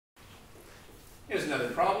Here's another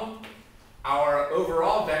problem. Our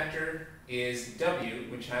overall vector is W,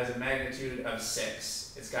 which has a magnitude of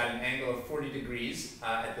 6. It's got an angle of 40 degrees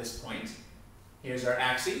at this point. Here's our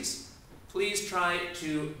axes. Please try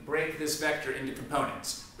to break this vector into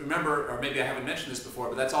components. Remember, or maybe I haven't mentioned this before,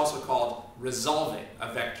 but that's also called resolving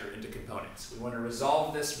a vector into components. We want to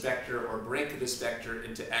resolve this vector or break this vector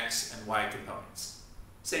into x and y components.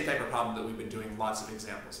 Same type of problem that we've been doing lots of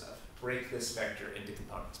examples of. Break this vector into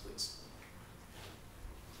components, please.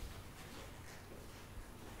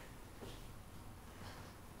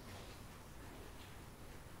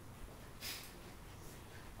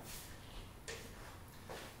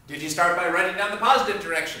 Did you start by writing down the positive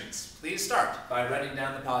directions? Please start by writing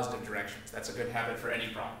down the positive directions. That's a good habit for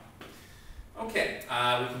any problem. Okay, we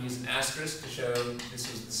can use an asterisk to show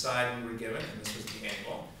this was the side we were given and this was the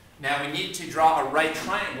angle. Now we need to draw a right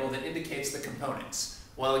triangle that indicates the components.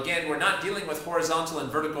 Well, again, we're not dealing with horizontal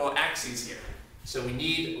and vertical axes here. So we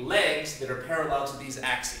need legs that are parallel to these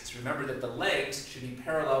axes. Remember that the legs should be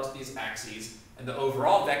parallel to these axes and the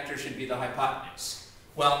overall vector should be the hypotenuse.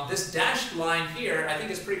 Well, this dashed line here, I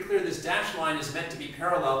think it's pretty clear this dashed line is meant to be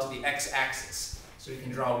parallel to the x-axis. So you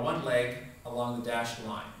can draw one leg along the dashed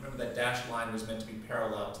line. Remember that dashed line was meant to be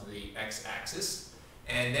parallel to the x-axis.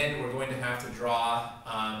 And then we're going to have to draw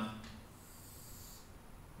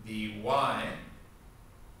the y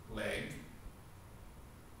leg.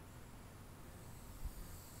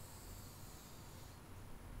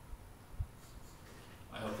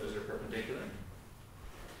 I hope those are perpendicular.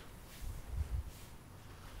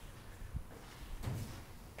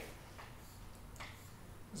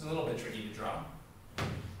 It's a little bit tricky to draw.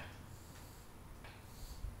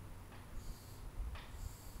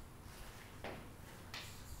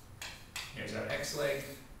 Here's our x leg.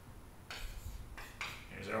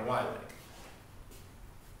 Here's our y leg.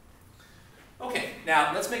 Okay,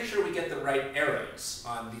 now let's make sure we get the right arrows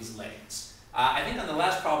on these legs. I think on the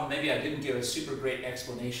last problem, maybe I didn't give a super great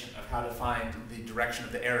explanation of how to find the direction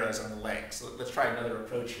of the arrows on the legs. So let's try another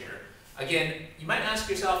approach here. Again, you might ask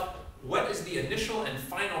yourself, what is the initial and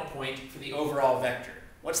final point for the overall vector?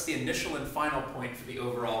 What's the initial and final point for the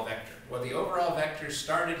overall vector? Well, the overall vector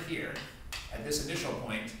started here at this initial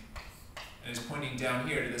point and is pointing down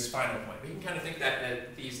here to this final point. We can kind of think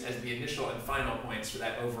that these as the initial and final points for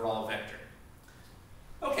that overall vector.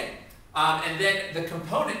 Okay, and then the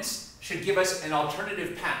components should give us an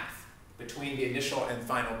alternative path between the initial and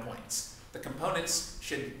final points. The components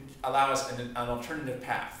should allow us an alternative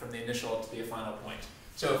path from the initial to the final point.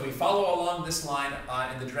 So if we follow along this line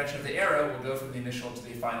in the direction of the arrow, we'll go from the initial to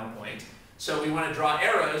the final point. So we want to draw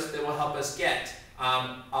arrows that will help us get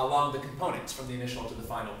along the components from the initial to the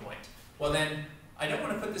final point. Well then, I don't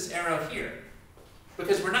want to put this arrow here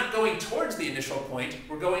because we're not going towards the initial point,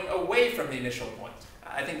 we're going away from the initial point.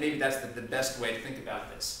 I think maybe that's the best way to think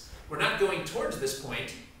about this. We're not going towards this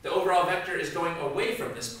point, the overall vector is going away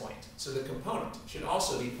from this point. So the component should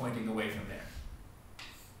also be pointing away from there.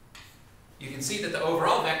 You can see that the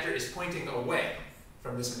overall vector is pointing away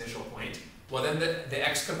from this initial point. Well, then the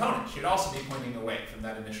x component should also be pointing away from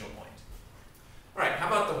that initial point. All right, how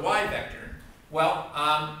about the y vector? Well,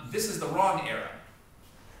 this is the wrong arrow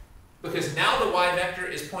because now the y vector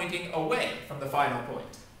is pointing away from the final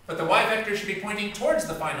point. But the y vector should be pointing towards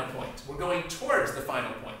the final point. We're going towards the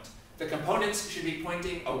final point. The components should be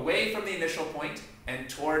pointing away from the initial point and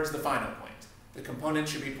towards the final point. The component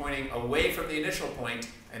should be pointing away from the initial point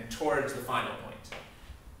and towards the final point.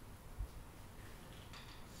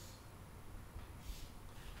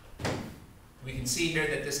 We can see here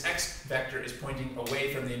that this x vector is pointing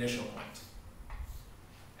away from the initial point.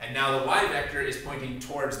 And now the y vector is pointing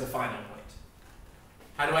towards the final point.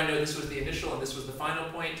 How do I know this was the initial and this was the final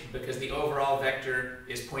point? Because the overall vector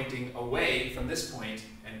is pointing away from this point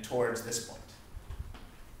and towards this point.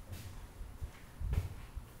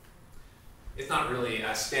 It's not really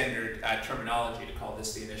a standard terminology to call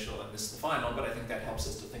this the initial and this the final, but I think that helps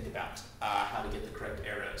us to think about how to get the correct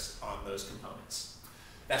arrows on those components.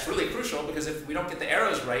 That's really crucial because if we don't get the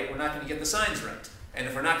arrows right, we're not going to get the signs right. And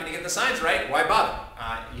if we're not going to get the signs right, why bother?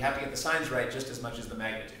 You have to get the signs right just as much as the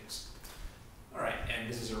magnitudes. All right, and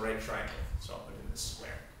this is a right triangle, so I'll put in this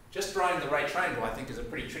square. Just drawing the right triangle, I think, is a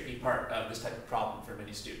pretty tricky part of this type of problem for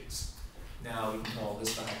many students. Now we can call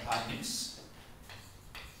this the hypotenuse,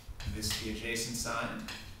 and this the adjacent side,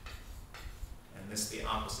 and this the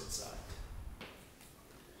opposite side.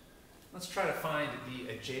 Let's try to find the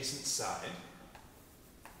adjacent side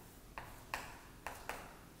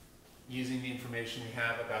using the information we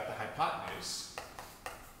have about the hypotenuse.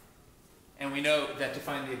 And we know that to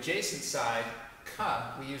find the adjacent side,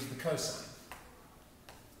 CAH, we use the cosine.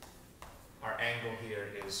 Our angle here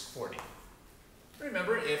is 40.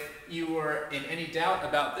 Remember, if you were in any doubt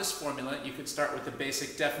about this formula, you could start with the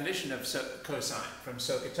basic definition of cosine from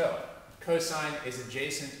SOH CAH TOA. Cosine is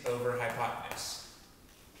adjacent over hypotenuse.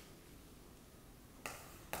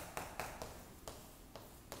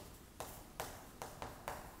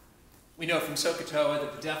 We know from SOH CAH TOA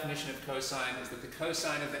that the definition of cosine is that the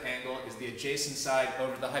cosine of the angle is the adjacent side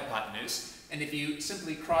over the hypotenuse. And if you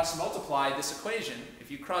simply cross-multiply this equation,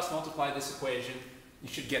 you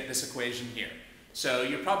should get this equation here. So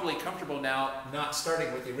you're probably comfortable now not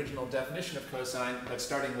starting with the original definition of cosine, but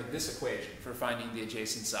starting with this equation for finding the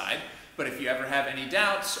adjacent side. But if you ever have any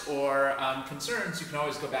doubts or concerns, you can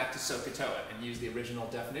always go back to SOH CAH TOA and use the original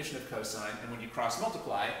definition of cosine, and when you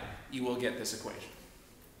cross-multiply, you will get this equation.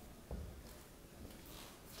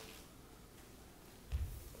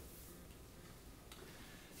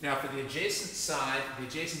 Now for the adjacent side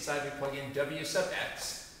we plug in w sub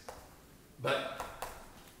x, but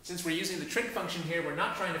since we're using the trig function here, we're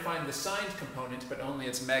not trying to find the signed component, but only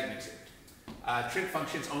its magnitude. Trig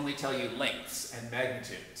functions only tell you lengths and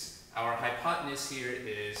magnitudes. Our hypotenuse here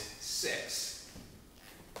is 6.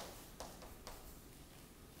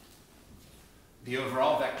 The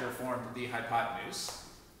overall vector formed the hypotenuse.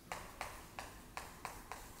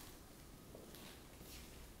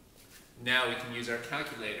 Now we can use our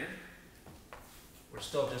calculator. We're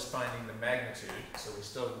still just finding the magnitude, so we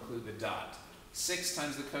still include the dot. 6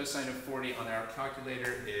 times the cosine of 40 on our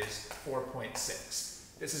calculator is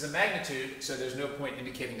 4.6. This is a magnitude, so there's no point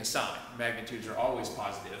indicating a sign. Magnitudes are always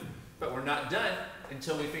positive, but we're not done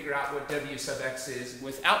until we figure out what w sub x is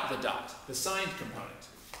without the dot, the signed component.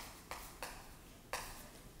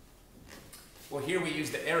 Well, here we use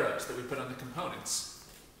the arrows that we put on the components.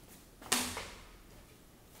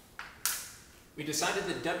 We decided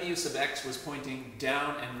that w sub x was pointing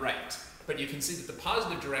down and right, but you can see that the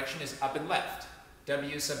positive direction is up and left.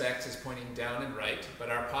 W sub x is pointing down and right, but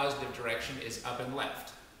our positive direction is up and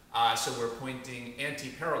left. So we're pointing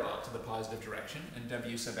anti-parallel to the positive direction, and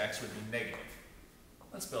w sub x would be negative.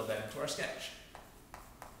 Let's build that into our sketch.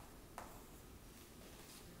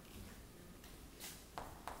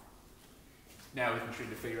 Now we can try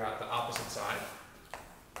to figure out the opposite side.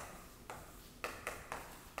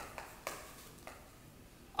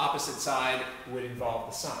 Opposite side would involve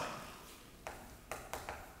the sine.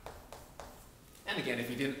 And again, if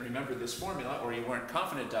you didn't remember this formula or you weren't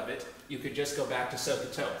confident of it, you could just go back to SOH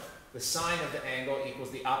CAH TOA. The sine of the angle equals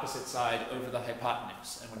the opposite side over the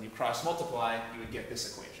hypotenuse. And when you cross-multiply, you would get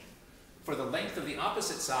this equation. For the length of the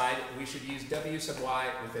opposite side, we should use w sub y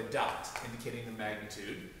with a dot, indicating the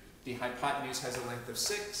magnitude. The hypotenuse has a length of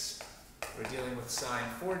 6. We're dealing with sine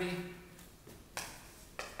 40.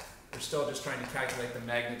 We're still just trying to calculate the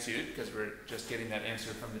magnitude because we're just getting that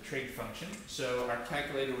answer from the trig function. So our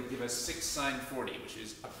calculator would give us 6 sine 40, which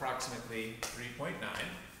is approximately 3.9.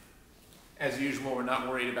 As usual, we're not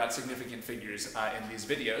worried about significant figures in these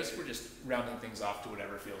videos. We're just rounding things off to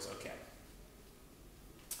whatever feels okay.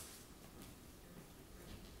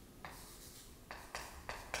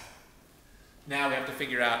 Now we have to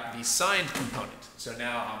figure out the signed component. So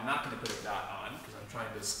now I'm not going to put a dot on because I'm trying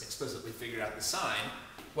to explicitly figure out the sign.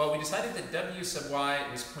 Well, we decided that w sub y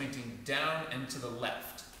was pointing down and to the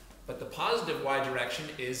left, but the positive y direction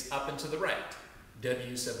is up and to the right.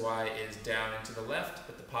 W sub y is down and to the left,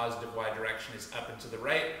 but the positive y direction is up and to the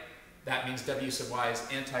right. That means w sub y is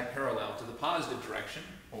anti-parallel to the positive direction,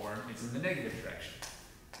 or it's in the negative direction.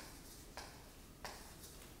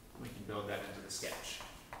 We can build that into the sketch.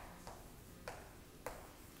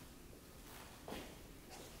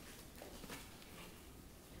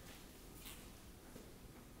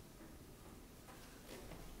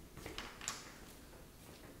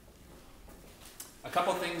 A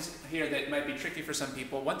couple things here that might be tricky for some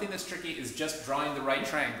people. One thing that's tricky is just drawing the right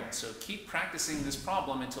triangle. So keep practicing this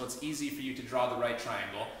problem until it's easy for you to draw the right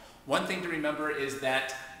triangle. One thing to remember is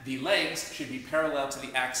that the legs should be parallel to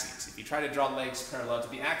the axes. If you try to draw legs parallel to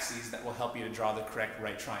the axes, that will help you to draw the correct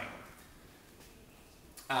right triangle.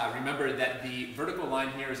 Remember that the vertical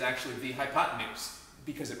line here is actually the hypotenuse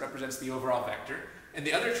because it represents the overall vector. And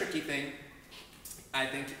the other tricky thing, I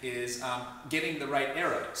think, is getting the right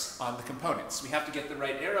arrows on the components. We have to get the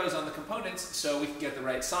right arrows on the components so we can get the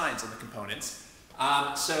right signs on the components.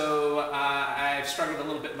 I've struggled a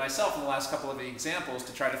little bit myself in the last couple of examples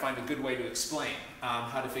to try to find a good way to explain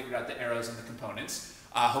how to figure out the arrows and the components.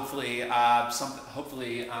 Hopefully,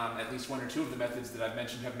 at least one or two of the methods that I've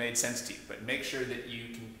mentioned have made sense to you, but make sure that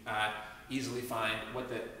you can easily find what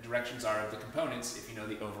the directions are of the components if you know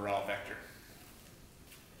the overall vector.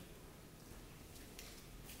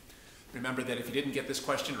 Remember that if you didn't get this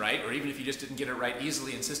question right, or even if you just didn't get it right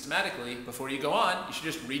easily and systematically, before you go on, you should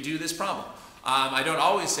just redo this problem. I don't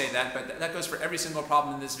always say that, but that goes for every single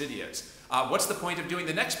problem in these videos. What's the point of doing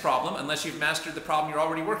the next problem unless you've mastered the problem you're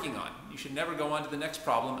already working on? You should never go on to the next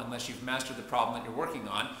problem unless you've mastered the problem that you're working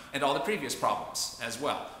on and all the previous problems as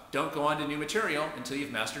well. Don't go on to new material until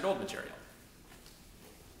you've mastered old material.